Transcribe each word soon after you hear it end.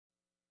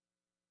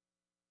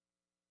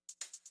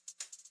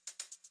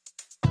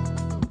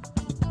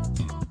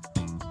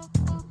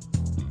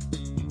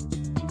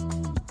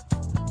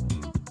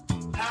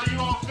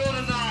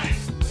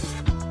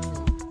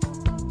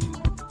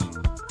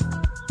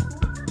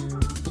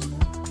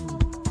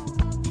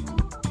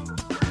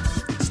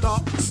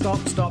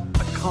Stop.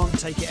 I can't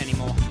take it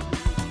anymore.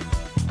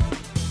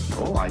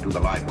 Oh, I do the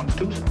live ones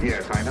too.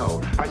 Yes, I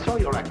know. I saw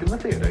your act in the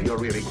theater. You're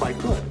really quite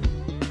good.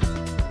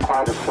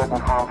 Quite a certain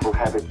harmful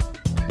habit.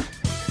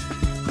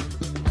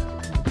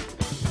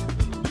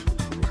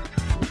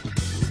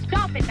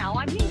 Stop it now,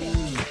 I mean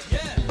it.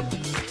 Yeah.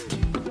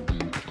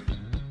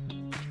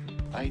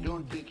 I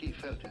don't think he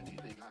felt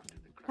anything after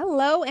the crash.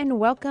 Hello and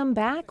welcome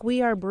back.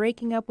 We are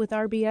breaking up with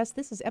RBS.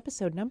 This is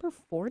episode number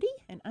 40,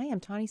 and I am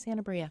Tawny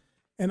Santabria.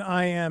 And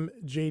I am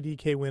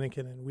JDK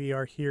Winnikin, and we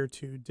are here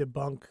to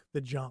debunk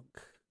the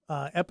junk.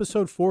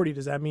 Episode 40,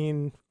 does that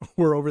mean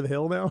we're over the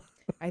hill now?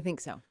 I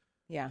think so.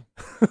 Yeah.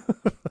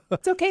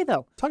 It's okay,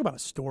 though. Talk about a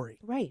story.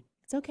 Right.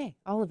 It's okay.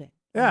 All of it.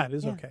 Yeah, it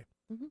is okay.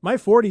 Mhm. My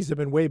 40s have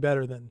been way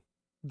better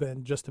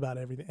than just about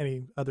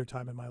any other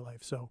time in my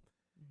life. So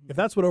if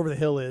that's what over the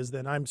hill is,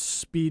 then I'm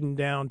speeding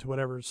down to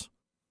whatever's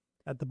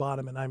at the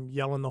bottom, and I'm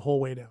yelling the whole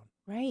way down.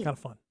 Right. Kind of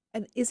fun.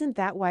 And isn't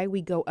that why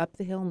we go up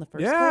the hill in the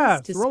first Yeah, place?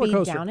 it's To a roller speed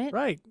coaster. down it?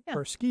 Right. Yeah.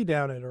 Or ski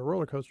down it, or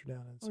roller coaster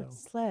down it. Or So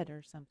sled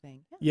or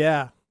something.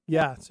 yeah,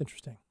 it's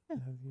interesting.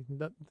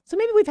 So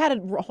maybe we've had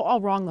it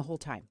all wrong the whole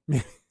time.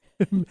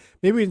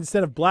 Maybe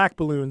instead of black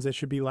balloons, it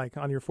should be like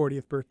on your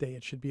 40th birthday,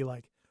 it should be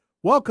like,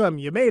 welcome,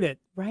 you made it.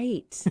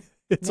 Right.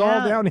 It's all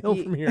Now downhill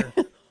you- from here.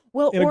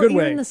 Well, In a or good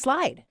you're way. in the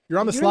slide. You're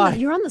on the You're slide.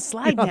 You're on the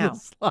slide You're on now. the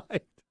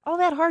slide. All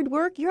that hard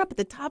work, you're up at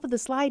the top of the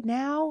slide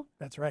now.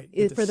 That's right.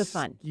 Is Get to for the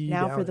fun. ski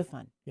Now down for it. the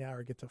fun. Yeah,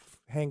 or get to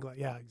hang glide.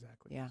 Yeah,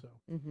 exactly. Yeah. So.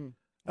 Mm-hmm.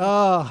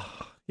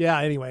 Yeah,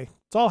 anyway,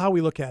 it's all how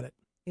we look at it.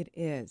 It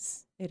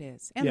is. It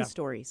is. And Yeah. the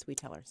stories we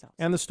tell ourselves.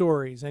 And the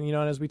stories. And,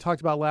 and as we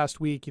talked about last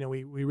week,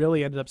 we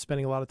really ended up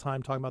spending a lot of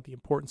time talking about the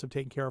importance of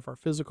taking care of our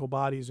physical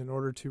bodies in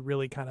order to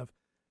really kind of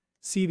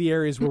see the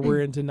areas where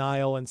we're in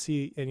denial and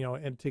see,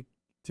 and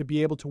to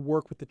be able to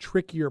work with the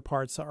trickier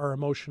parts, our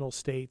emotional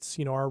states,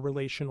 our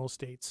relational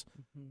states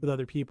with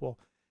other people.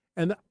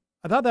 And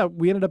I thought that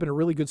we ended up in a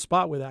really good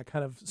spot with that,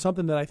 kind of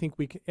something that I think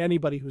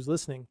anybody who's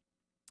listening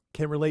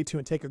can relate to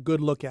and take a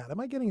good look at. Am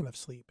I getting enough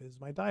sleep? Is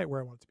my diet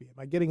where I want it to be? Am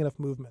I getting enough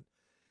movement?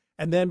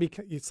 And then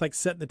it's like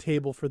setting the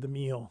table for the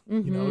meal,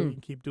 you can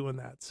keep doing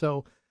that.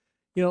 So,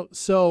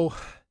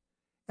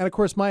 and of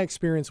course, my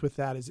experience with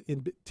that is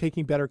in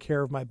taking better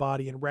care of my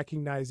body and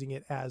recognizing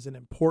it as an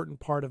important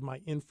part of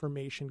my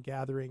information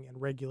gathering and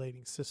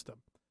regulating system,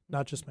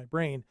 not just my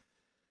brain.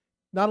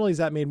 Not only has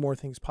that made more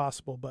things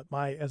possible, but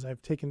as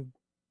I've taken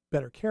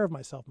better care of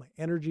myself, my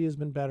energy has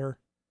been better.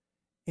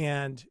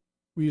 And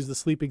we use the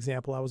sleep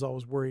example. I was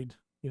always worried,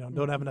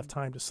 don't have enough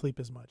time to sleep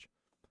as much.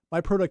 My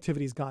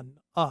productivity has gotten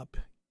up,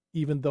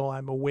 even though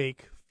I'm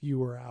awake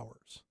fewer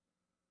hours.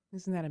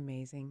 Isn't that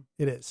amazing?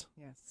 It is.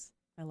 Yes.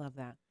 I love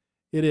that.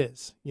 It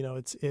is.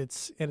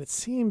 And it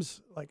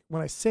seems like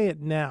when I say it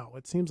now,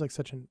 it seems like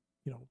such an,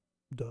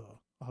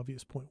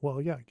 obvious point. Well,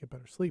 yeah, I get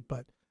better sleep,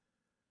 but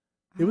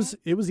it was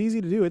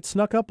easy to do. It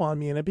snuck up on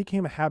me, and it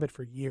became a habit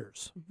for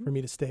years for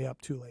me to stay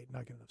up too late and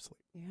not get enough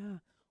sleep. Yeah.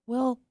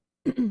 Well,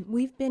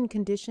 we've been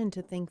conditioned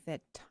to think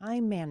that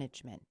time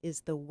management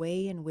is the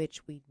way in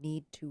which we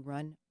need to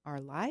run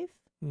our life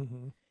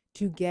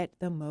to get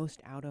the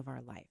most out of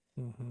our life.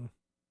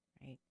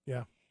 Right?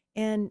 Yeah.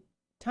 And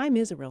time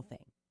is a real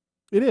thing.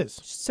 It is.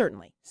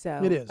 Certainly.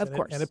 So It is. Of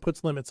course. And it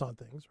puts limits on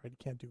things, right? You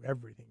can't do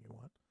everything you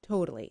want.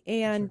 Totally.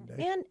 certain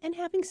day. And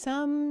having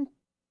some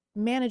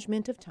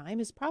management of time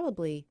is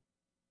probably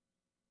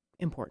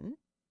important.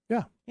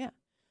 Yeah. Yeah.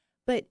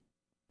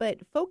 But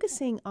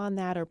focusing on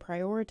that or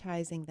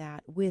prioritizing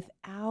that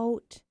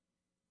without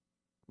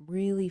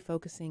really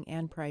focusing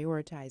and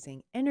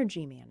prioritizing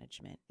energy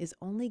management is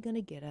only going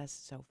to get us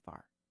so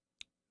far.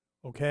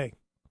 Okay.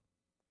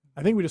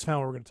 I think we just found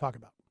what we're going to talk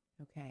about.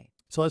 Okay.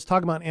 So let's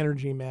talk about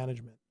energy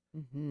management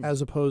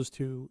as opposed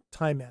to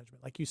time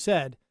management. Like you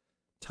said,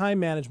 time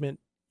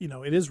management,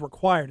 it is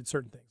required in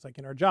certain things. Like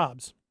in our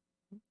jobs,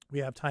 we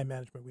have time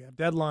management. We have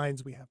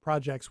deadlines. We have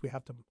projects. We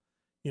have to,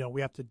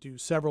 we have to do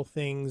several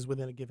things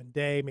within a given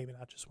day, maybe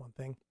not just one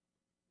thing.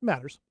 It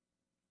matters.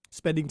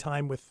 Spending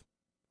time with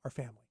our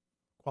family,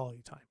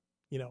 quality time,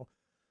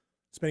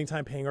 spending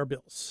time paying our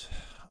bills,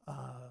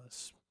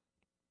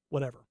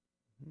 whatever.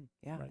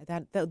 Yeah.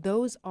 Right.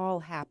 Those all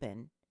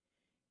happen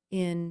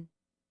in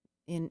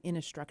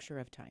a structure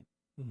of time.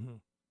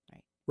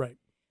 Right. Right.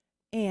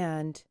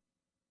 And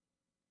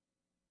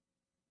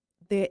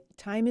the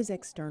time is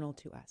external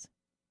to us.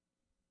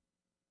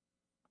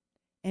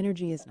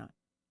 Energy is not.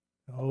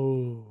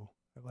 Oh,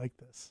 I like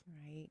this.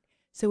 Right.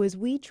 So as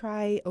we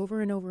try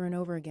over and over and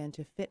over again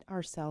to fit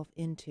ourselves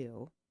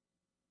into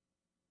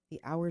the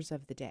hours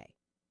of the day,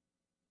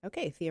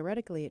 okay,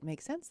 theoretically it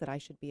makes sense that I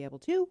should be able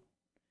to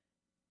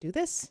do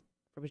this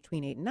for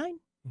between 8 and 9,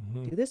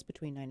 do this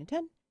between 9 and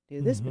 10,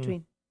 do this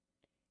between,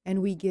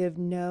 and we give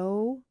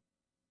no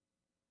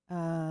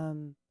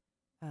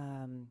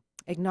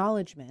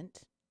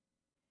acknowledgement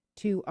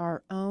to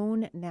our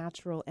own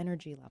natural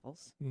energy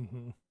levels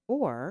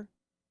or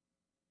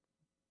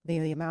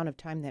the amount of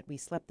time that we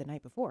slept the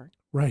night before.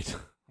 Right.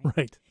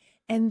 Right.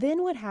 And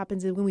then what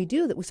happens is when we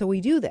do that, so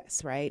we do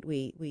this, right?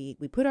 We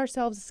put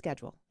ourselves a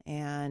schedule,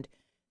 and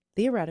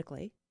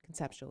theoretically,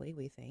 conceptually,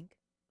 we think,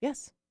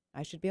 yes,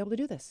 I should be able to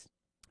do this.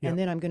 Yep. And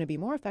then I'm going to be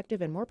more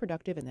effective and more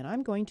productive. And then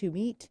I'm going to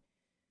meet,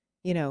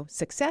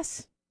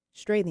 success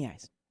straight in the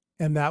eyes.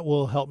 And that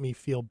will help me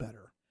feel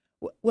better.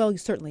 Well,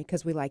 certainly,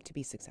 because we like to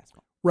be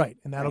successful. Right.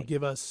 And that'll Right.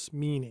 give us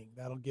meaning.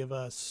 That'll give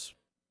us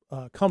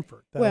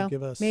comfort. That'll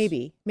give us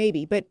maybe,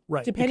 but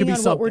right. depending on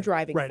what we're something.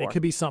 driving right. for. It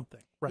could be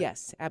something. Right.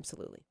 Yes,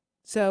 absolutely.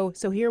 So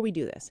here we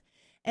do this.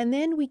 And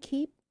then we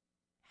keep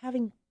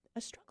having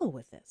a struggle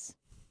with this.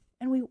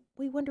 And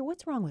we wonder,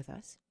 what's wrong with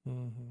us?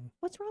 Mm-hmm.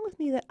 What's wrong with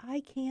me that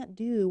I can't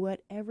do what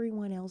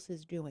everyone else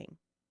is doing?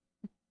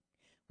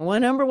 Well,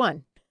 number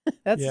one,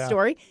 that's the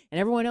story. And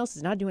everyone else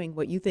is not doing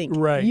what you think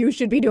you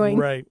should be doing.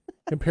 Right.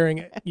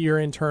 Comparing your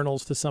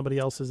internals to somebody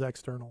else's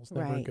externals.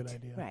 Never a good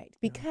idea. Right.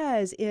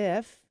 Because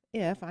if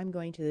I'm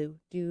going to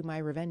do my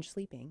revenge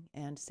sleeping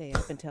and stay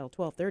up until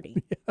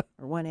 12:30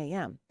 or 1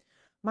 a.m.,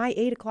 my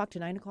 8 o'clock to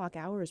 9 o'clock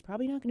hour is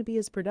probably not going to be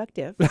as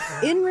productive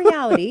in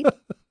reality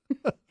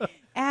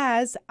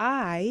as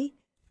I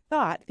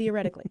thought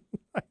theoretically.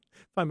 I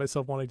find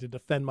myself wanting to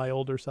defend my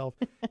older self.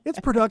 It's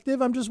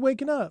productive. I'm just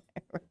waking up.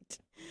 Right.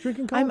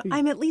 Drinking coffee.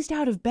 I'm at least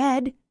out of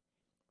bed.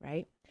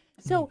 Right.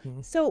 So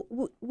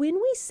when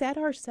we set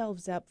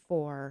ourselves up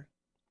for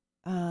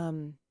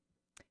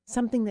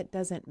something that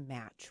doesn't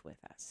match with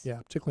us.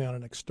 Yeah, particularly on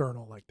an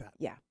external like that.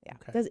 Yeah.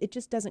 Okay. It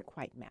just doesn't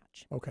quite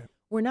match. Okay.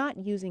 We're not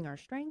using our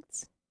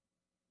strengths.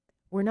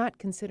 We're not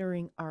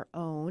considering our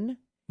own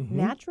Mm-hmm.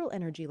 natural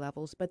energy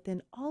levels, but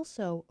then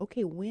also,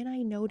 okay, when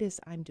I notice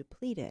I'm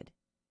depleted,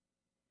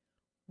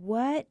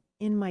 what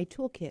in my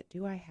toolkit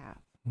do I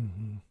have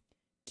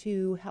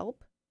to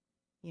help,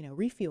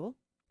 refuel,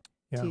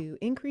 to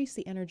increase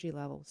the energy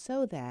level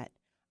so that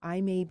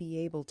I may be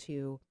able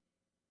to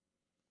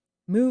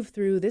move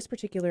through this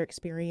particular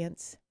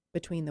experience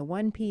between the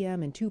 1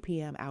 p.m. and 2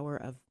 p.m. hour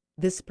of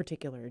this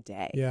particular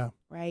day. Yeah.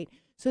 Right?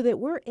 So that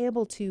we're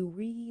able to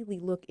really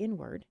look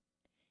inward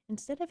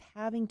instead of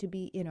having to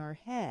be in our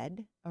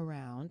head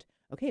around,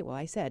 okay, well,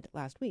 I said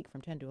last week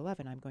from 10 to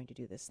 11, I'm going to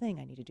do this thing.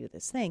 I need to do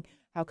this thing.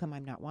 How come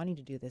I'm not wanting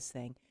to do this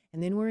thing?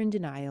 And then we're in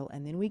denial.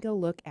 And then we go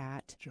look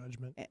at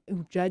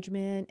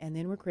judgment. And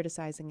then we're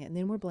criticizing it. And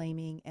then we're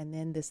blaming. And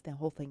then the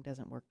whole thing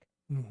doesn't work.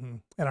 Mm-hmm.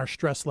 And our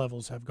stress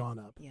levels have gone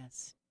up.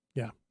 Yes.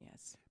 Yeah.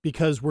 Yes.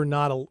 Because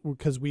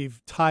because we've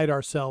tied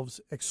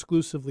ourselves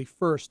exclusively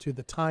first to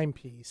the time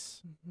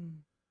piece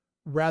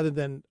rather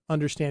than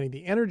understanding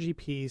the energy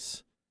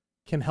piece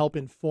can help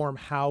inform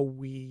how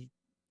we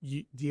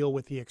deal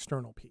with the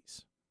external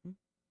piece.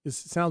 It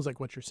sounds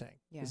like what you're saying.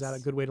 Yes. Is that a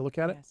good way to look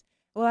at it? Yes.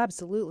 Well,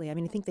 absolutely. I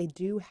mean, I think they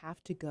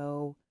have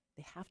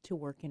to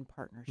work in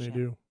partnership. They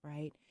do.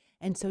 Right?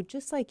 And so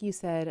just like you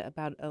said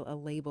about a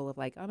label of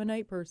like, I'm a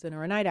night person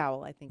or a night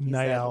owl, I think you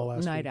night said.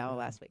 Owl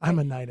last week. I'm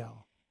a night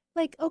owl.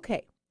 Like,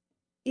 okay,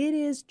 it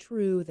is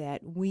true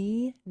that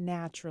we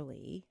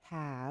naturally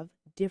have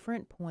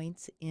different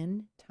points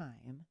in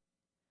time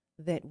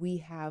that we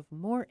have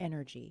more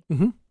energy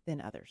than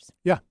others.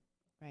 Yeah.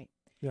 Right.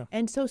 Yeah.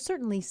 And so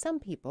certainly some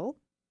people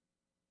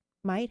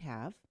might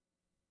have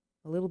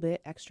a little bit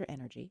extra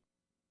energy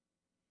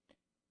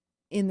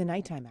in the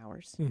nighttime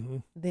hours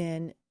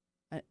than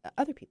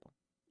other people.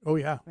 Oh,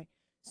 yeah. Right.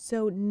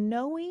 So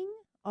knowing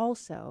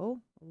also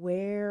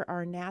where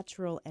our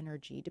natural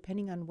energy,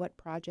 depending on what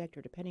project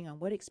or depending on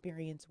what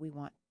experience we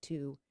want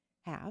to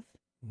have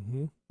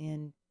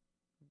in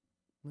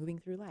moving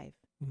through life,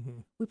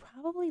 we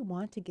probably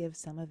want to give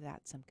some of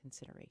that some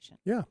consideration.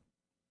 Yeah.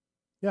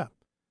 Yeah.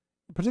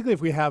 Particularly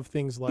if we have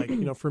things like,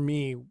 for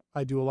me,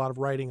 I do a lot of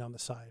writing on the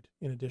side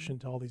in addition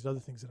to all these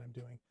other things that I'm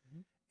doing.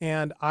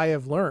 And I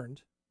have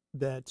learned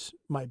that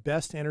my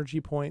best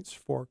energy points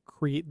for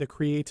the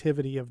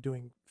creativity of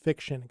doing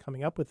fiction and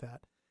coming up with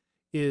that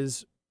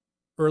is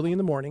early in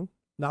the morning,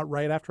 not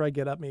right after I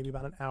get up, maybe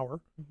about an hour,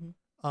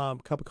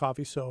 cup of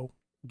coffee. So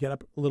get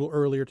up a little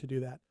earlier to do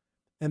that.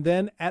 And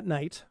then at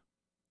night,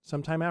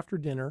 sometime after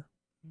dinner,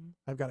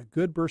 I've got a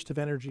good burst of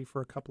energy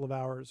for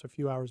a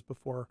few hours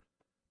before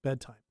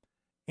bedtime.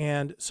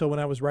 And so when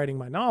I was writing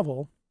my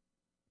novel,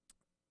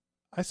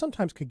 I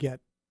sometimes could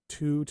get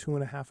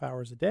 2.5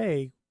 hours a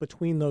day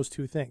between those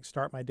two things.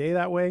 Start my day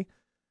that way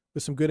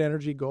with some good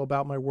energy, go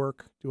about my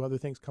work, do other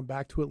things, come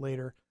back to it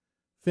later,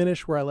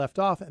 finish where I left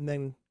off, and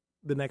then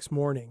the next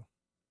morning,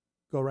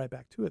 go right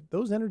back to it.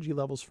 Those energy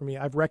levels for me,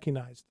 I've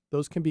recognized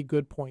those can be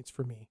good points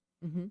for me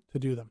to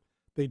do them.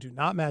 They do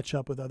not match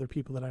up with other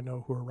people that I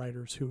know who are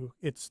writers who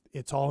it's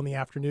all in the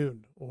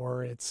afternoon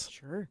or it's,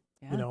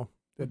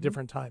 at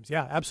different times.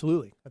 Yeah,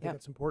 absolutely. I think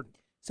that's important.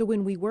 So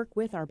when we work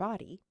with our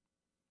body,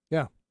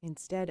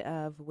 instead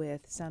of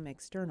with some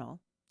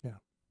external,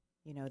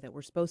 that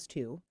we're supposed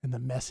to, and the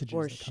messages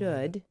or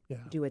should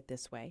do it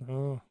this way.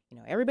 Oh.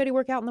 Everybody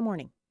work out in the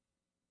morning.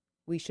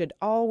 We should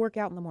all work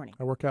out in the morning.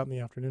 I work out in the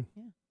afternoon.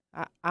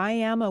 Yeah. I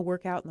am a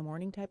workout in the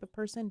morning type of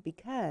person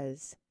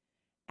because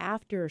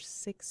after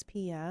 6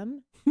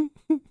 p.m.,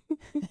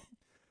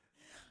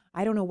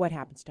 I don't know what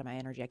happens to my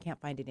energy. I can't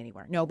find it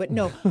anywhere. No,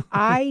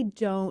 I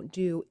don't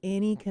do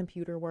any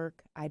computer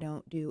work. I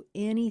don't do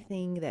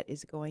anything that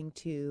is going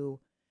to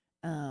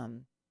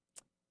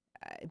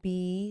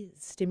be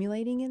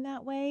stimulating in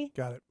that way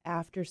Got it.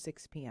 after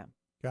 6 p.m.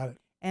 Got it.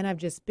 And I've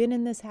just been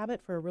in this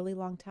habit for a really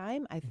long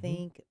time. I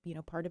think,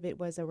 part of it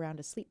was around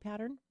a sleep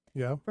pattern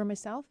Yeah. for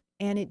myself.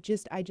 And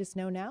I just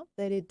know now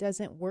that it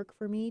doesn't work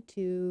for me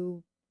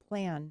to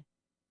plan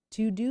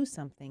to do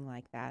something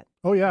like that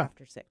Oh, yeah.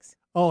 after 6.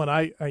 Oh, and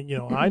I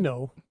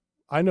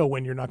I know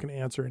when you're not going to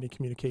answer any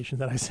communication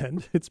that I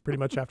send. It's pretty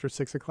much after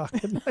 6 o'clock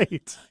at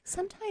night.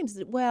 Sometimes,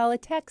 a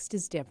text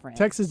is different.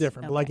 Text is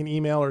different, but like Okay. an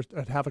email or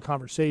have a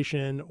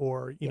conversation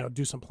or,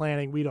 do some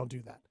planning, we don't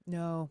do that.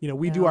 No.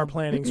 We do our no.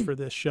 plannings for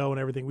this show and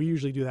everything. We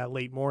usually do that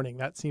late morning.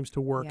 That seems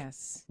to work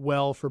Yes.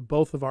 well for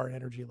both of our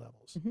energy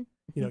levels. Mhm.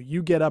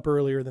 You get up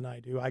earlier than I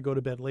do. I go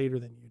to bed later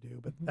than you do,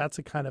 but Mhm. that's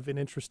a kind of an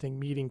interesting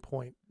meeting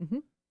point.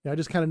 Mhm. Yeah, I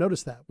just kind of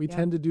noticed that. We Yeah.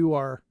 tend to do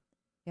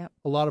Yep.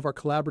 a lot of our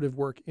collaborative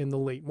work in the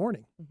late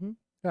morning. Mm-hmm.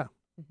 Yeah.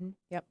 Mm-hmm.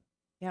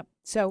 Yep.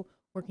 So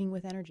working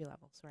with energy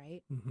levels,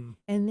 right? Mm-hmm.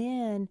 And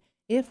then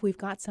if we've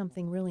got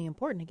something really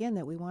important, again,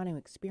 that we want to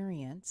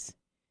experience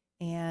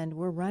and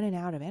we're running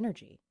out of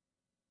energy,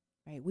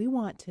 right? We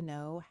want to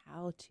know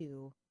how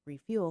to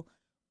refuel,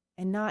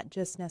 and not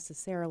just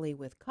necessarily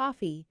with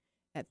coffee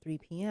at 3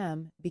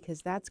 p.m.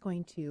 because that's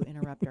going to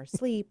interrupt our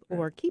sleep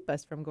or keep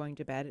us from going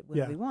to bed when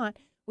Yeah. we want,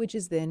 which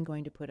is then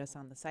going to put us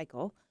on the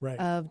cycle Right.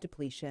 of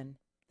depletion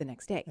the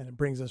next day. And it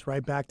brings us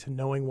right back to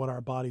knowing what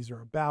our bodies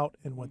are about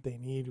and what they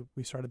need.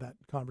 We started that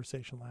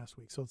conversation last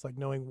week. So it's like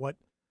knowing what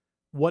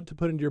to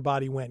put into your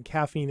body when.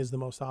 Caffeine is the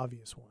most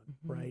obvious one,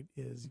 Mhm. right?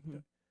 Is,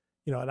 Mhm.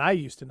 And I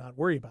used to not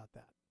worry about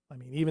that. I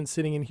mean, even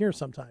sitting in here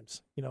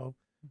sometimes, Mhm.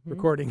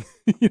 recording,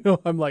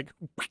 I'm like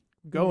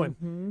going,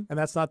 Mhm. and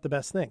that's not the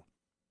best thing.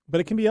 But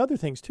it can be other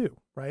things too,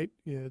 right?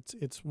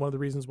 It's one of the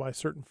reasons why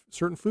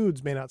certain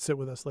foods may not sit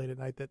with us late at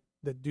night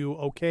that do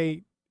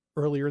okay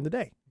earlier in the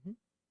day.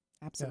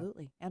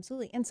 Absolutely.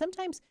 Absolutely. And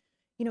sometimes,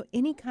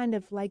 any kind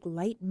of like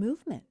light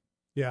movement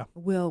Yeah.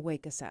 will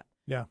wake us up.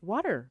 Yeah.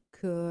 Water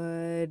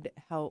could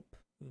help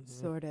Mhm.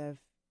 sort of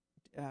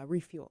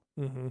refuel.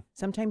 Mm-hmm.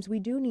 Sometimes we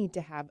do need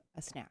to have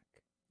a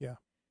snack. Yeah.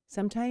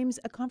 Sometimes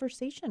a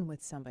conversation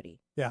with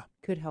somebody Yeah.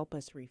 could help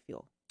us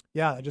refuel.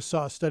 Yeah, I just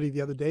saw a study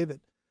the other day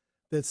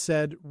that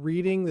said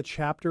reading the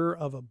chapter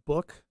of a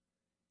book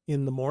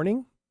in the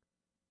morning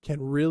can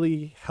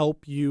really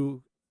help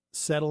you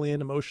settle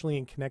in emotionally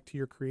and connect to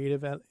your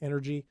creative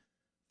energy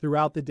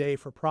throughout the day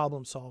for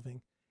problem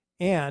solving,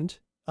 and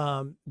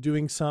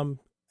doing some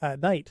at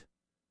night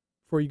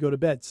before you go to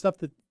bed. Stuff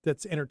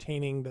that's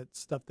entertaining, that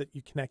stuff that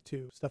you connect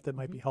to, stuff that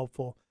might be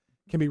helpful,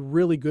 can be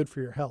really good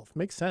for your health.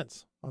 Makes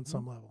sense on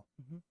some level.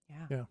 Mm-hmm.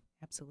 Yeah. Yeah.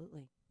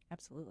 Absolutely.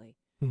 Absolutely.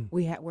 Hmm.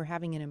 We're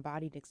having an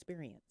embodied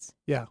experience.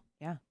 Yeah.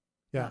 Yeah.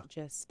 Yeah. Not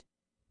just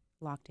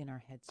locked in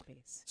our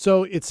headspace.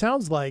 So it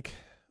sounds like,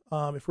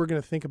 if we're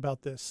going to think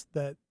about this,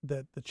 that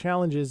the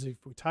challenge is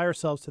if we tie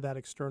ourselves to that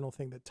external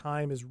thing, that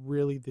time is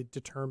really the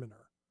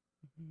determiner.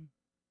 Mm-hmm.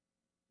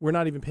 We're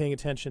not even paying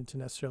attention to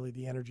necessarily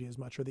the energy as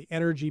much, or the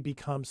energy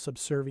becomes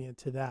subservient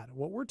to that. And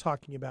what we're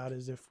talking about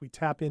is if we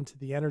tap into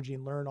the energy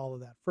and learn all of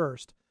that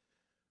first,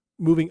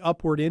 moving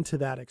upward into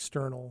that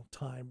external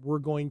time, we're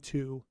going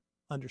to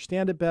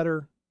understand it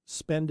better,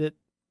 spend it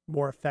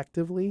more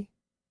effectively,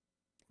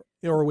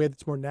 or a way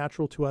that's more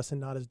natural to us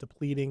and not as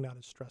depleting, not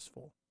as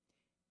stressful.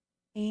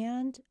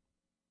 And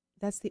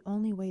that's the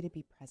only way to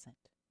be present.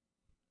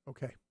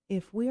 Okay.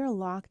 If we are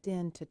locked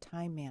into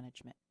time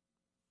management,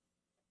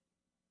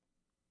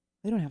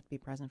 we don't have to be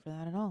present for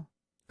that at all,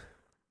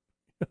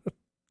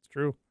 It's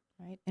true.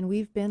 right? And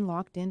we've been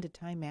locked into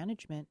time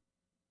management.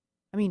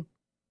 I mean,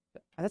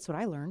 that's what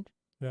I learned.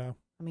 Yeah.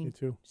 I mean, Me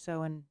too.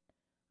 so, and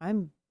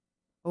I'm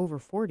over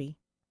 40.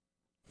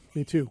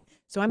 Me too.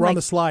 So I'm We're like, on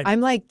the slide.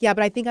 I'm like, yeah,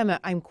 but I think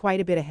I'm quite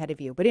a bit ahead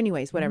of you. But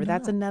anyways, whatever.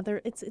 That's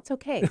another. It's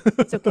okay.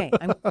 It's okay.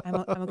 I'm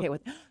okay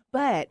with.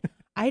 But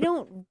I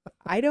don't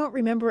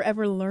remember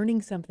ever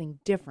learning something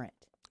different.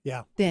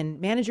 Yeah. Than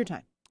manage your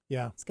time.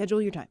 Yeah.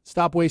 Schedule your time.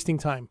 Stop wasting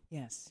time.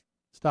 Yes.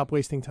 Stop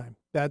wasting time.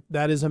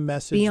 That is a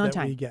message Be on that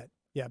time. we get.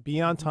 Yeah. Be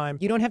on time.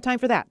 You don't have time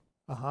for that.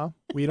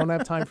 We don't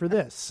have time for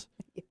this.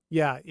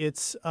 Yeah.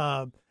 It's,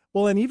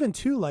 well, and even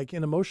too, like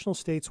in emotional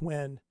states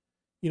when,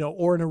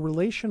 or in a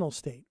relational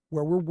state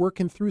where we're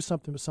working through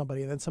something with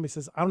somebody and then somebody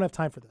says, I don't have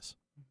time for this.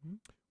 Mm-hmm.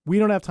 We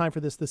don't have time for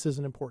this. This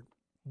isn't important.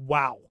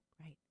 Wow.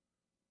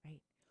 Right.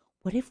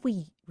 What if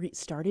we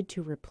started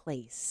to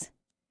replace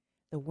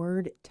the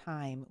word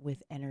time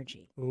with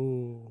energy?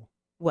 Ooh.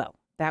 Well,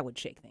 that would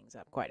shake things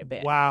up quite a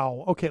bit.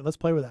 Wow. Okay. Let's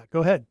play with that. Go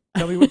ahead.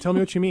 Tell me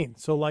what you mean.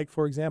 So like,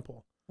 for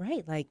example,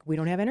 Right. Like we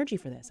don't have energy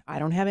for this. I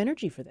don't have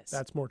energy for this.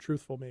 that's more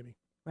truthful, maybe.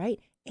 right.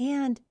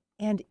 And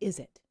is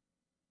it?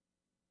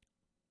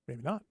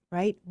 Maybe not.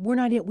 Right?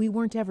 We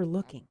weren't ever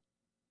looking.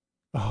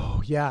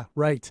 Oh, yeah.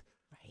 Right.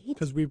 Right?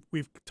 Because we've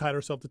tied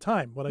ourselves to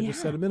time, what I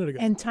just said a minute ago.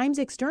 And time's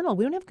external.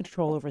 We don't have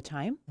control over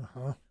time.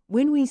 Uh-huh.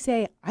 When we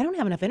say, I don't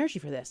have enough energy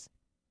for this,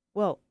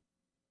 well,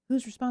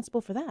 who's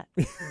responsible for that?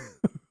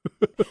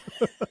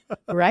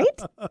 Right?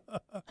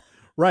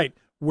 Right.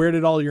 Where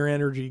did all your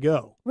energy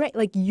go? Right.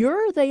 Like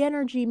you're the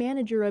energy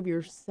manager of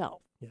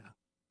yourself. Yeah.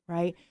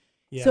 Right?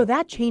 Yeah. So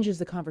that changes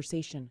the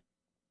conversation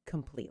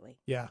completely.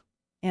 Yeah,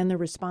 And the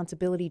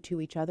responsibility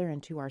to each other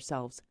and to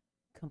ourselves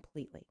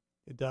completely.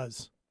 it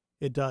does.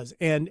 It does.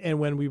 And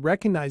when we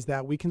recognize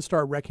that, we can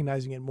start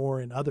recognizing it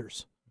more in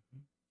others,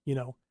 you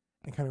know,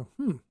 and kind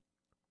of,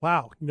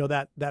 wow, you know,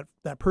 that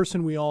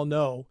person we all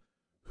know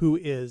who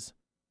is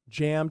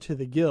jammed to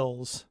the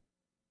gills,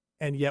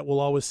 and yet will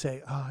always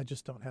say, oh, I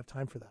just don't have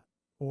time for that.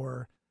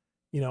 Or,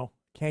 you know,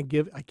 I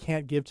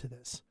can't give to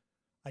this.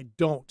 I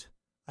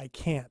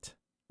can't.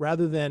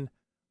 Rather than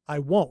I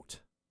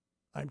won't.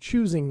 I'm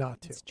choosing not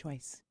to. It's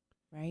choice,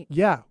 right?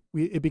 Yeah,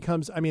 it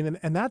becomes, I mean,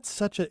 and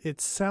that's it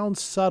sounds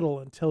subtle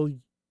until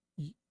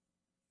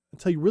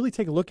you really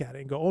take a look at it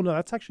and go, oh no,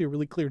 that's actually a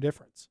really clear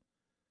difference.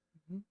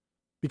 Mm-hmm.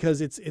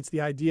 Because it's the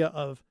idea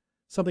of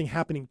something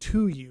happening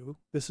to you.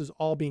 This is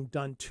all being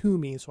done to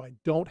me, so I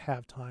don't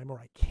have time or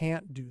I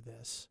can't do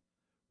this,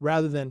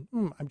 rather than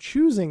I'm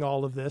choosing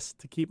all of this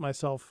to keep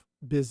myself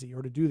busy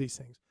or to do these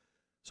things.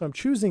 So I'm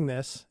choosing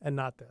this and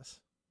not this.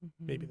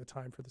 Mm-hmm. Maybe the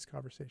time for this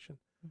conversation.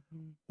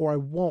 Mm-hmm. Or I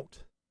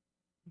won't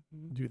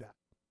Mm-hmm. do that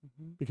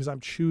Mm-hmm. because I'm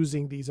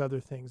choosing these other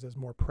things as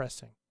more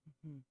pressing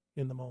Mm-hmm.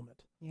 in the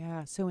moment.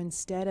 Yeah. So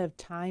instead of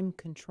time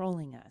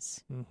controlling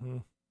us, Mm-hmm.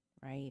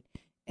 right?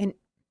 And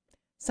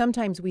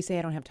sometimes we say,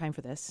 I don't have time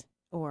for this,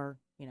 or,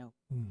 you know,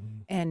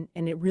 Mm-hmm.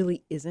 and it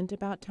really isn't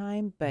about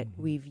time, but Mhm.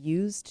 we've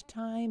used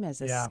time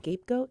as a Yeah.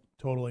 scapegoat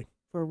Totally.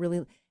 for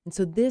and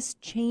so this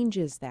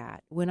changes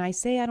that. When I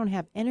say I don't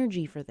have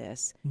energy for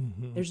this,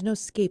 Mm-hmm. there's no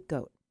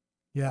scapegoat,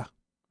 Yeah.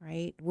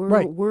 right?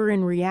 Right. We're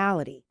in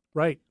reality,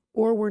 Right.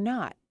 or we're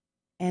not.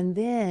 And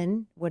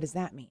then what does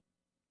that mean?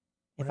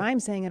 If Right. I'm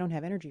saying I don't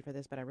have energy for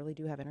this, but I really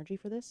do have energy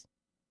for this,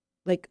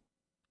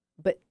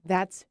 but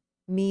that's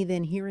me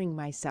then hearing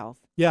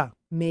myself Yeah.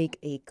 make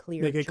a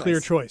clear Make a choice. clear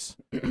choice.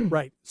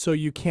 Right. So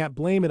you can't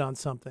blame it on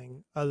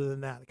something other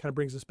than that. It kind of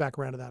brings us back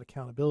around to that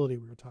accountability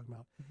we were talking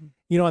about. Mhm.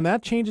 You know, and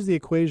that changes the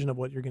equation of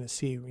what you're going to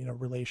see, you know,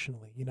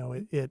 relationally. You know,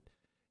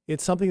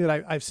 it's something that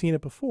I've seen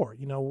it before,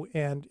 you know,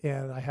 and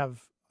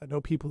I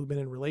know people who've been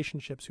in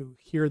relationships who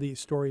hear these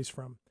stories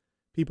from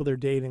people they're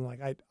dating, like,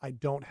 I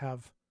don't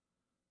have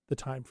the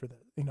time for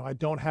that. You know, I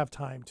don't have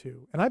time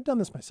to, and I've done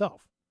this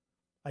myself.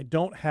 I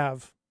don't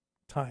have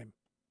time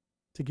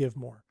to give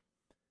more.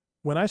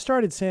 When I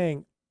started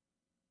saying,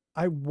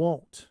 I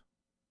won't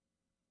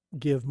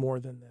give more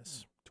than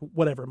this, to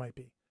whatever it might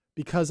be,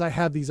 because I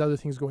have these other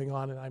things going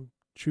on and I'm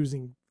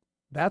choosing,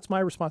 that's my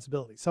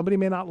responsibility. Somebody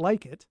may not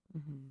like it,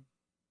 Mm-hmm.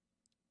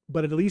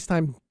 but at least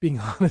I'm being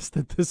honest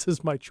that this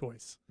is my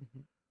choice,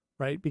 Mm-hmm.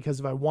 right? Because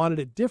if I wanted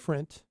it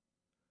different,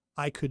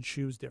 I could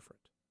choose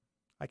different.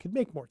 I could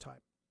make more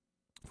time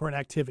for an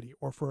activity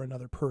or for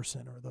another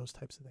person or those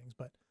types of things.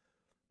 But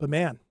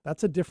man,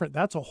 that's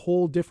a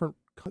whole different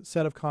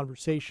set of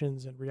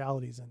conversations and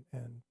realities,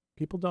 and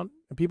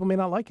people may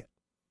not like it.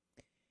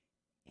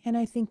 And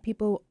I think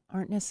people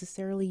aren't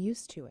necessarily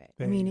used to it.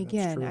 I mean, That's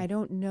again, true. I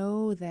don't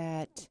know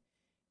that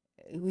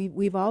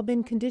we've all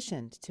been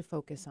conditioned to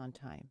focus on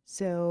time.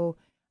 So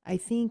I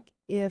think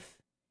if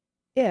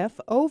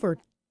over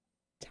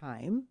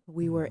time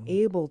we were Mhm.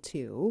 able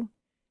to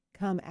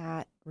come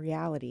at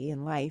reality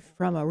in life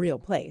from a real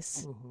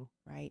place, Mhm.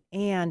 right,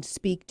 and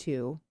speak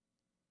to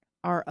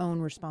our own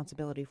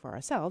responsibility for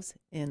ourselves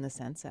in the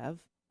sense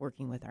of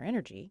working with our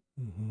energy,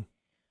 Mhm.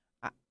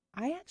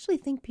 I actually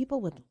think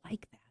people would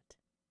like that.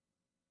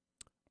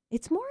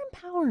 It's more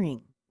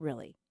empowering,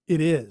 really.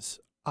 It is.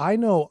 I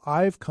know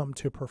I've come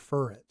to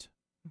prefer it,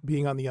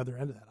 being on the other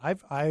end of that.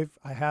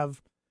 I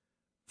have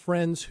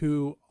friends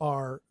who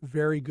are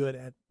very good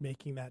at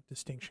making that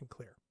distinction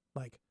clear.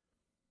 Like,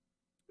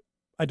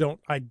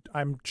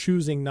 I'm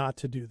choosing not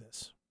to do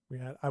this.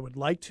 I would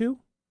like to,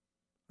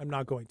 I'm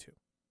not going to,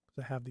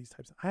 because I have these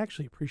types. I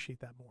actually appreciate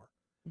that more.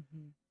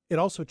 Mm-hmm. It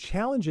also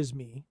challenges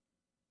me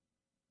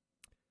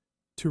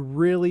to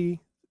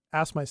really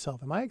ask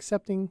myself, am I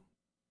accepting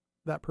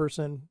that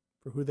person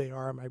for who they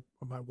are? Am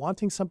I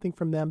wanting something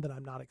from them that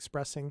I'm not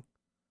expressing?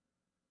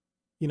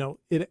 You know,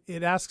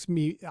 it asks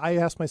me, I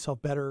ask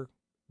myself better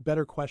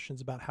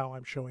questions about how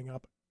I'm showing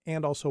up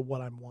and also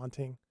what I'm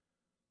wanting.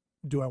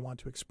 Do I want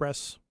to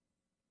express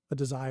a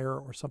desire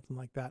or something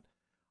like that?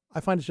 I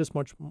find it's just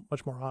much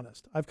more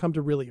honest. I've come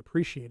to really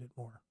appreciate it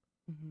more,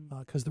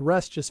 because the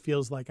rest just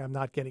feels like I'm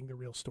not getting the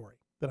real story,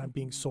 that I'm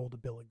being sold a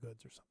bill of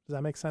goods or something. Does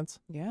that make sense?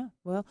 Yeah.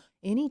 Well,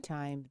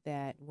 anytime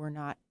that we're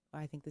not,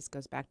 I think this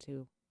goes back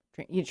to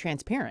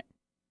transparent,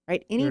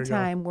 right? you go.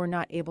 Anytime we're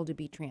not able to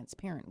be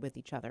transparent with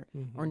each other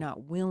or Mhm.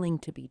 not willing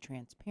to be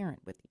transparent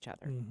with each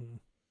other, Mhm.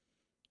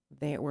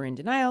 we're in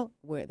denial,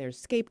 where there's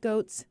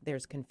scapegoats,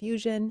 there's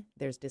confusion,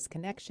 there's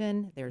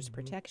disconnection, there's Mhm.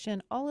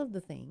 protection, all of the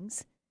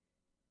things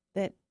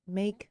that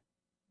make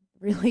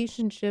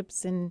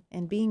relationships and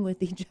being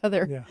with each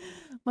other Yeah.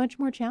 much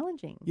more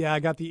challenging. Yeah, I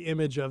got the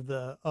image of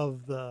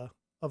a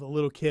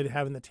little kid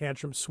having the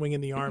tantrum, swinging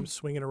the arms,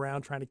 swinging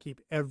around, trying to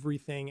keep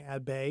everything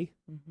at bay,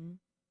 Mm-hmm.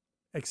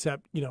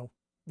 except, you know,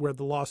 where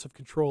the loss of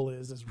control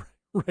is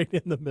right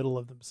in the middle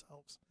of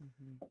themselves.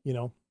 Mm-hmm. You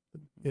know,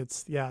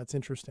 it's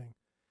interesting.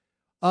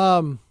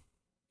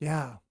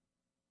 Yeah,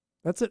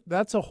 that's it.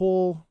 That's a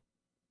whole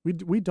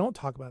We don't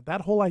talk about it.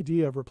 That whole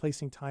idea of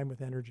replacing time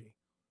with energy.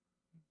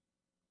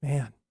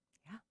 Man.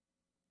 Yeah.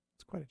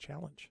 It's quite a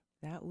challenge.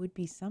 That would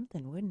be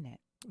something, wouldn't it?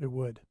 It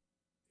would.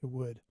 It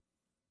would.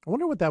 I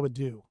wonder what that would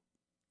do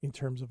in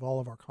terms of all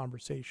of our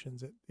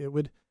conversations.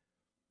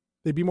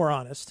 They'd be more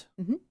honest.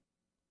 Mm-hmm.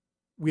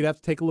 We'd have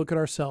to take a look at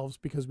ourselves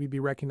because we'd be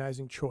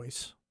recognizing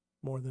choice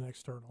more than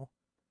external.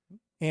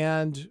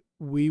 And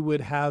we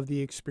would have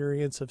the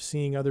experience of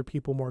seeing other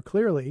people more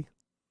clearly.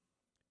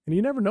 And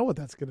you never know what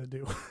that's going to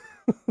do.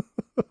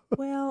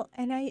 Well,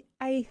 and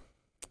I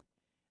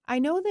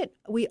know that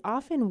we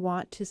often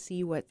want to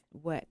see what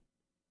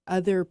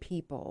other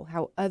people,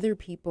 how other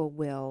people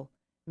will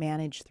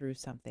manage through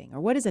something, or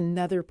what is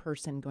another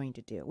person going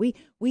to do.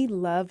 We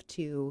love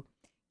to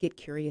get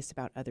curious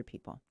about other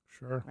people.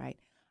 Sure. Right.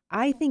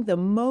 I think the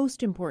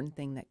most important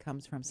thing that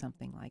comes from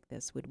something like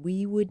this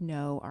we would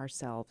know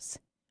ourselves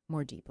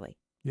more deeply.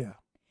 Yeah.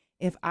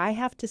 If I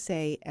have to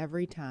say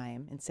every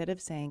time, instead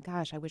of saying,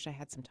 gosh, I wish I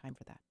had some time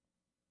for that.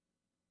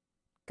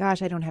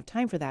 Gosh, I don't have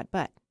time for that.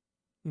 But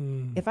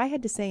if I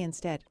had to say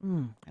instead,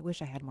 I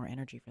wish I had more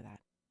energy for that.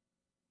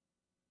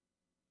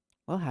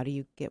 Well, how do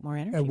you get more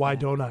energy? And why for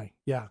that? don't I?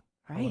 Yeah.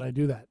 How would I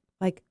do that?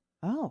 Like,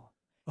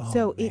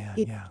 so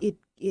man,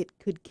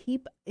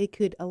 it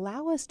could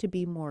allow us to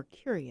be more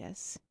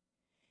curious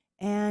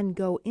and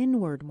go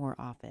inward more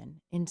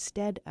often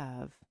instead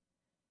of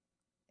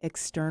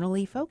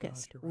externally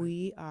focused. Gosh, you're right.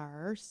 We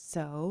are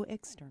so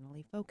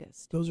externally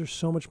focused. Those are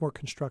so much more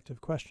constructive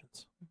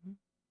questions. Mm-hmm.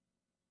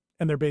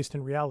 And they're based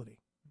in reality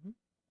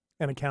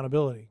and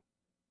accountability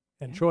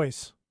and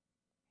choice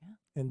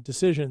and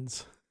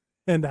decisions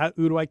and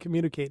who do I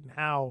communicate and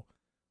how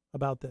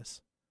about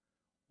this.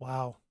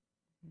 Wow.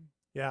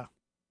 Yeah.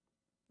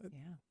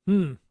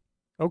 Yeah.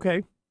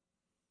 Okay.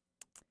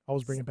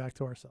 Always bring it back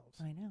to ourselves.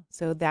 I know.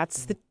 So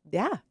that's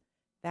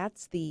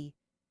the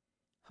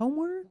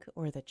homework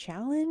or the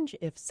challenge.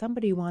 If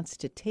somebody wants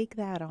to take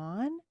that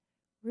on,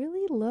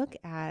 really look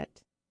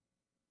at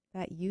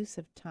that use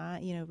of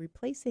time,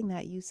 replacing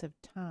that use of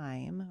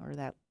time or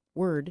that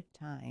word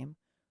time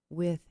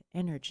with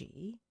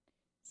energy.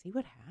 See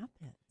what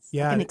happens.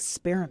 Yeah. Like an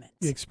experiment.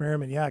 The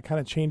experiment. Yeah. It kind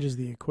of changes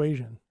the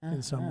equation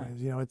in some ways.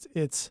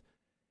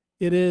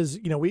 It is,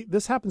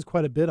 this happens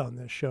quite a bit on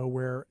this show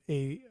where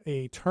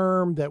a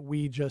term that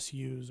we just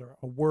use or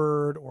a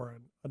word or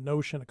a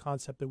notion, a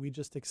concept that we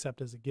just accept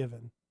as a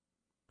given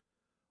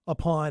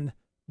upon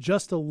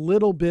just a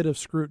little bit of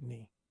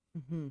scrutiny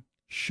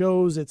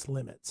shows its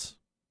limits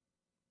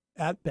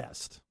at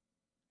best,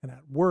 and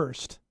at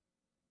worst,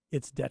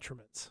 its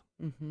detriments.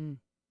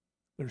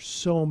 There's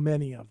so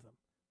many of them,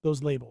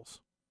 those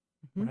labels,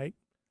 right?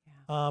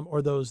 Yeah.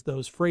 Or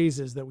those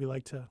phrases that we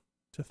like to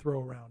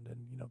throw around,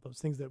 and those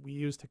things that we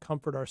use to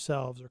comfort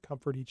ourselves or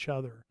comfort each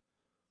other.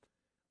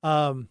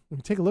 When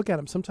you take a look at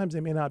them, sometimes they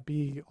may not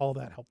be all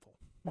that helpful.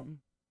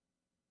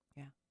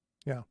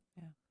 Yeah.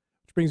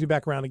 Which brings me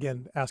back around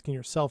again, asking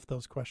yourself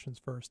those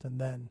questions first, and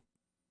then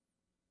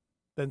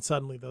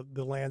suddenly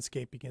the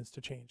landscape begins to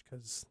change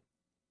because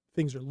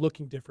things are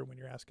looking different when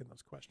you're asking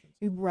those questions.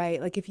 Right.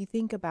 Like if you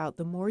think about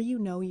the more you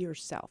know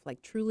yourself,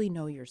 like truly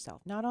know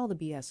yourself, not all the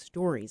BS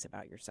stories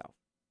about yourself,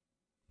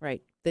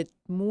 right? The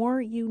more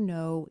you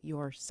know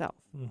yourself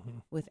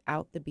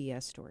without the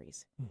BS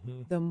stories,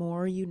 the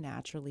more you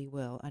naturally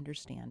will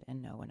understand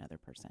and know another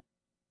person.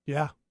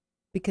 Yeah.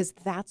 Because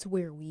that's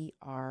where we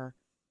are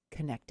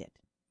connected.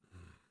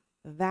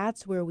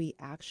 That's where we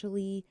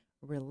actually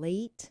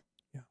relate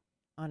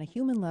on a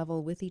human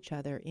level with each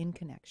other in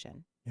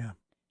connection. Yeah.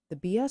 The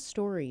BS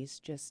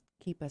stories just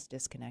keep us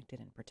disconnected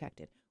and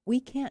protected. We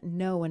can't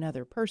know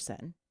another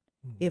person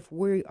if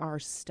we are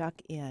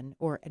stuck in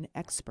or an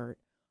expert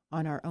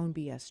on our own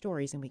BS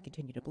stories and we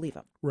continue to believe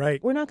them.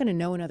 Right. We're not going to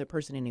know another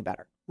person any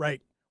better.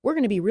 Right. We're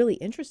going to be really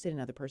interested in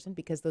another person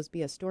because those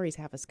BS stories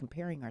have us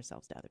comparing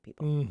ourselves to other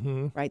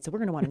people. Right. So we're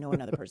going to want to know what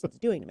another person's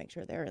doing to make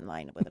sure they're in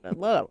line with it a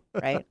little.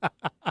 Right.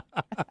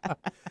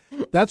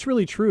 That's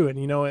really true.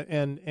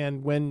 And,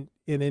 and when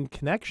in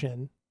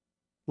connection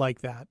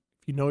like that,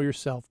 if you know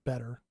yourself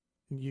better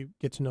and you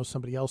get to know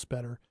somebody else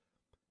better,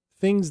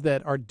 things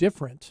that are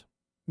different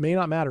may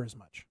not matter as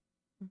much,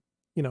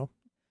 No,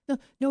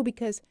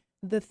 because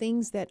the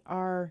things that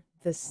are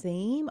the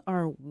same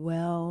are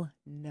well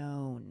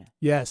known.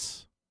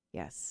 Yes.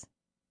 Yes.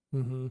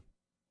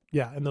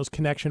 Yeah. And those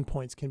connection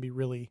points can be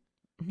really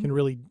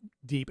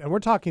deep. And we're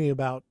talking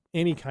about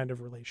any kind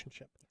of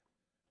relationship,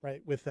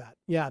 right? With that.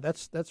 Yeah,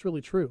 that's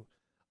really true.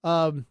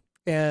 And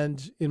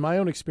in my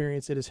own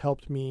experience, it has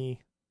helped me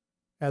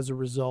as a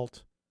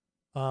result,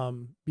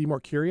 be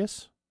more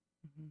curious,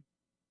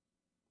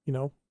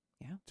 to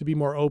be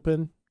more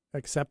open,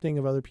 accepting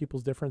of other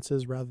people's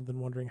differences rather than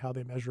wondering how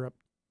they measure up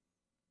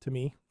to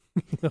me.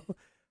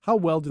 How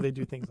well do they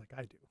do things like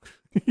I do?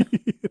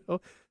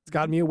 It's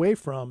gotten me away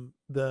from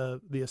the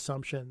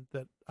assumption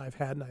that I've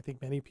had, and I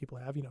think many people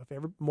have, if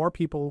ever more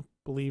people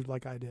believed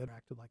like I did,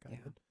 acted like I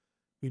did,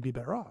 we'd be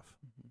better off.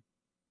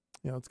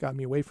 It's gotten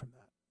me away from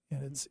that.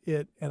 And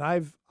and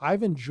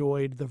I've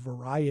enjoyed the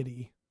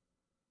variety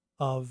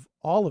of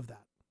all of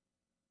that.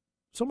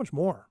 so much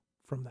more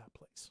from that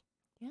place.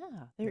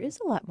 Yeah, there is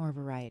a lot more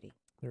variety.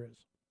 There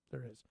is,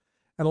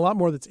 and a lot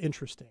more that's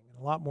interesting, and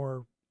a lot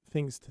more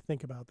things to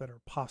think about that are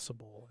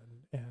possible,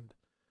 and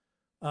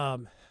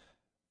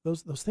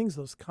those things,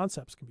 those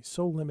concepts can be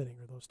so limiting,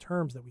 or those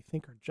terms that we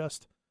think are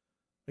just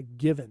a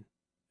given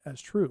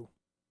as true,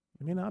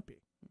 it may not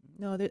be.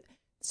 No, the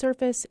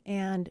surface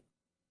and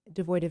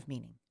devoid of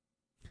meaning.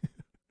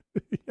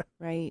 Yeah.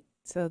 Right?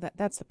 So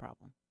that's the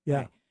problem. Yeah.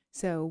 Right?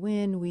 So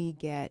when we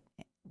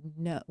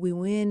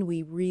when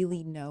we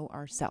really know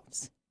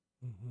ourselves,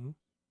 Mm-hmm.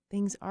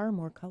 things are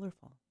more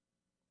colorful,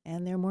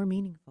 and they're more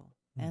meaningful,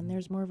 Mm-hmm. and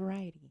there's more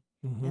variety,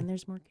 Mm-hmm. and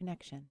there's more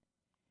connection.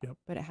 Yep.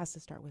 But it has to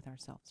start with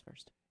ourselves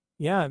first.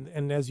 Yeah,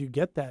 and as you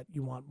get that,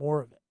 you want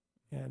more of it.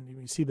 And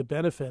you see the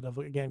benefit of,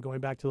 again,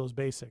 going back to those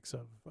basics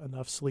of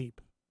enough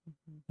sleep,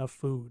 Mm-hmm. enough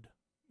food,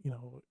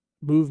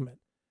 movement,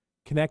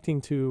 connecting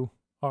to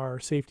our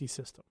safety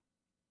system,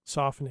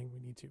 softening, we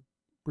need to,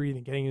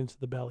 breathing, getting into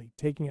the belly,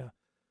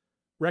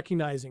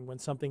 recognizing when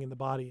something in the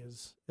body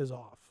is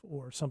off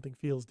or something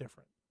feels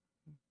different.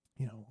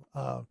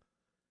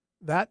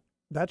 That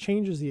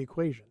changes the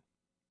equation.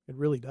 It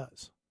really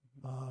does.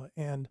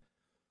 And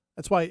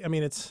that's why, I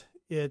mean, it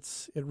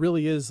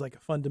really is like a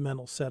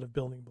fundamental set of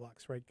building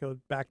blocks, right? Go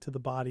back to the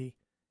body,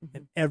 Mm-hmm.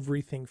 and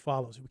everything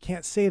follows. We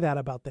can't say that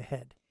about the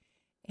head.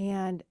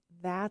 And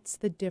that's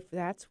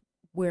that's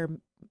where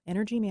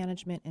energy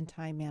management and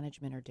time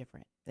management are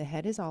different. The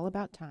head is all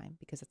about time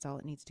because that's all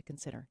it needs to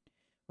consider,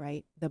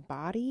 right? The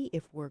body,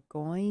 if we're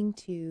going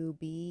to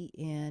be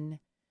in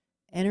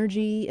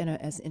energy in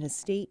a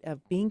state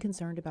of being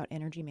concerned about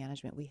energy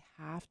management, we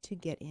have to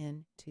get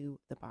into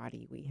the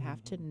body. We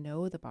have to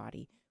know the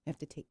body. We have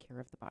to take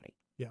care of the body.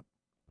 Yep.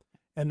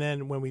 And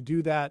then when we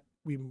do that,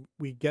 we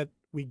get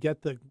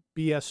the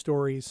BS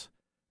stories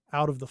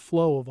out of the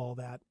flow of all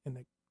that,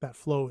 and that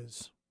flow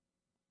is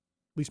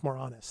at least more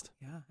honest.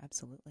 Yeah,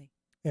 absolutely.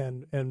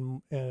 And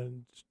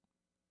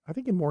I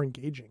think more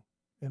engaging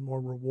and more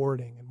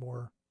rewarding and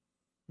more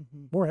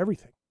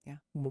everything. Yeah.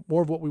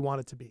 More of what we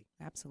want it to be.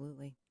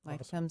 Absolutely. Life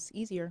Awesome. comes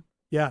easier.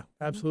 Yeah,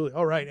 absolutely.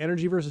 All right.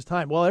 Energy versus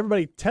time. Well,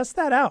 everybody test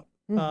that out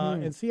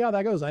and see how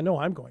that goes. I know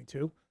I'm going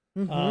to.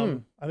 I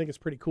think it's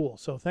pretty cool.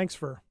 So thanks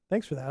for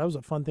that. That was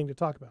a fun thing to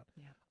talk about.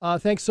 Yeah.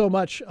 Thanks so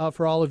much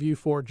for all of you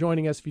for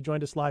joining us. If you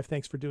joined us live,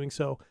 thanks for doing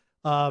so.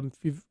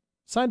 If you've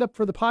signed up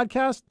for the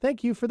podcast,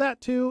 thank you for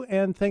that too.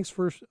 And thanks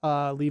for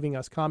leaving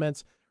us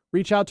comments.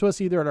 Reach out to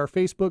us either at our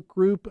Facebook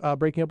group,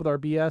 Breaking Up With Our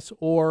BS,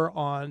 or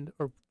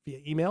via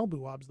email,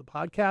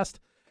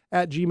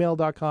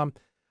 buwobsthepodcast@gmail.com.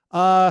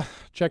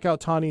 Check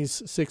out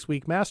Tawny's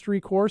 6-week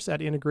mastery course at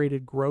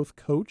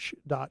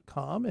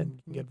integratedgrowthcoach.com, and you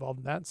can get involved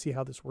in that and see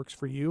how this works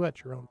for you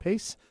at your own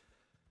pace.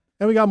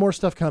 And we got more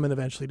stuff coming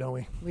eventually, don't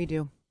we? We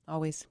do.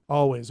 Always.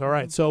 Always. All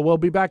right. So we'll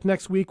be back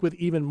next week with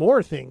even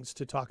more things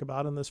to talk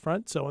about on this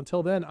front. So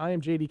until then, I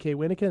am JDK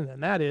Winnikin,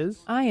 and that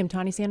is... I am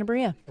Tawny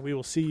Santabria. And we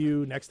will see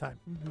you next time.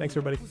 Thanks,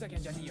 everybody.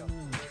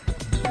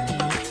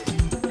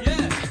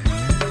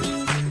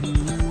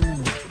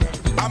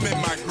 I'm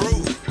in my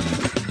groove.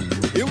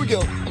 Here we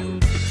go.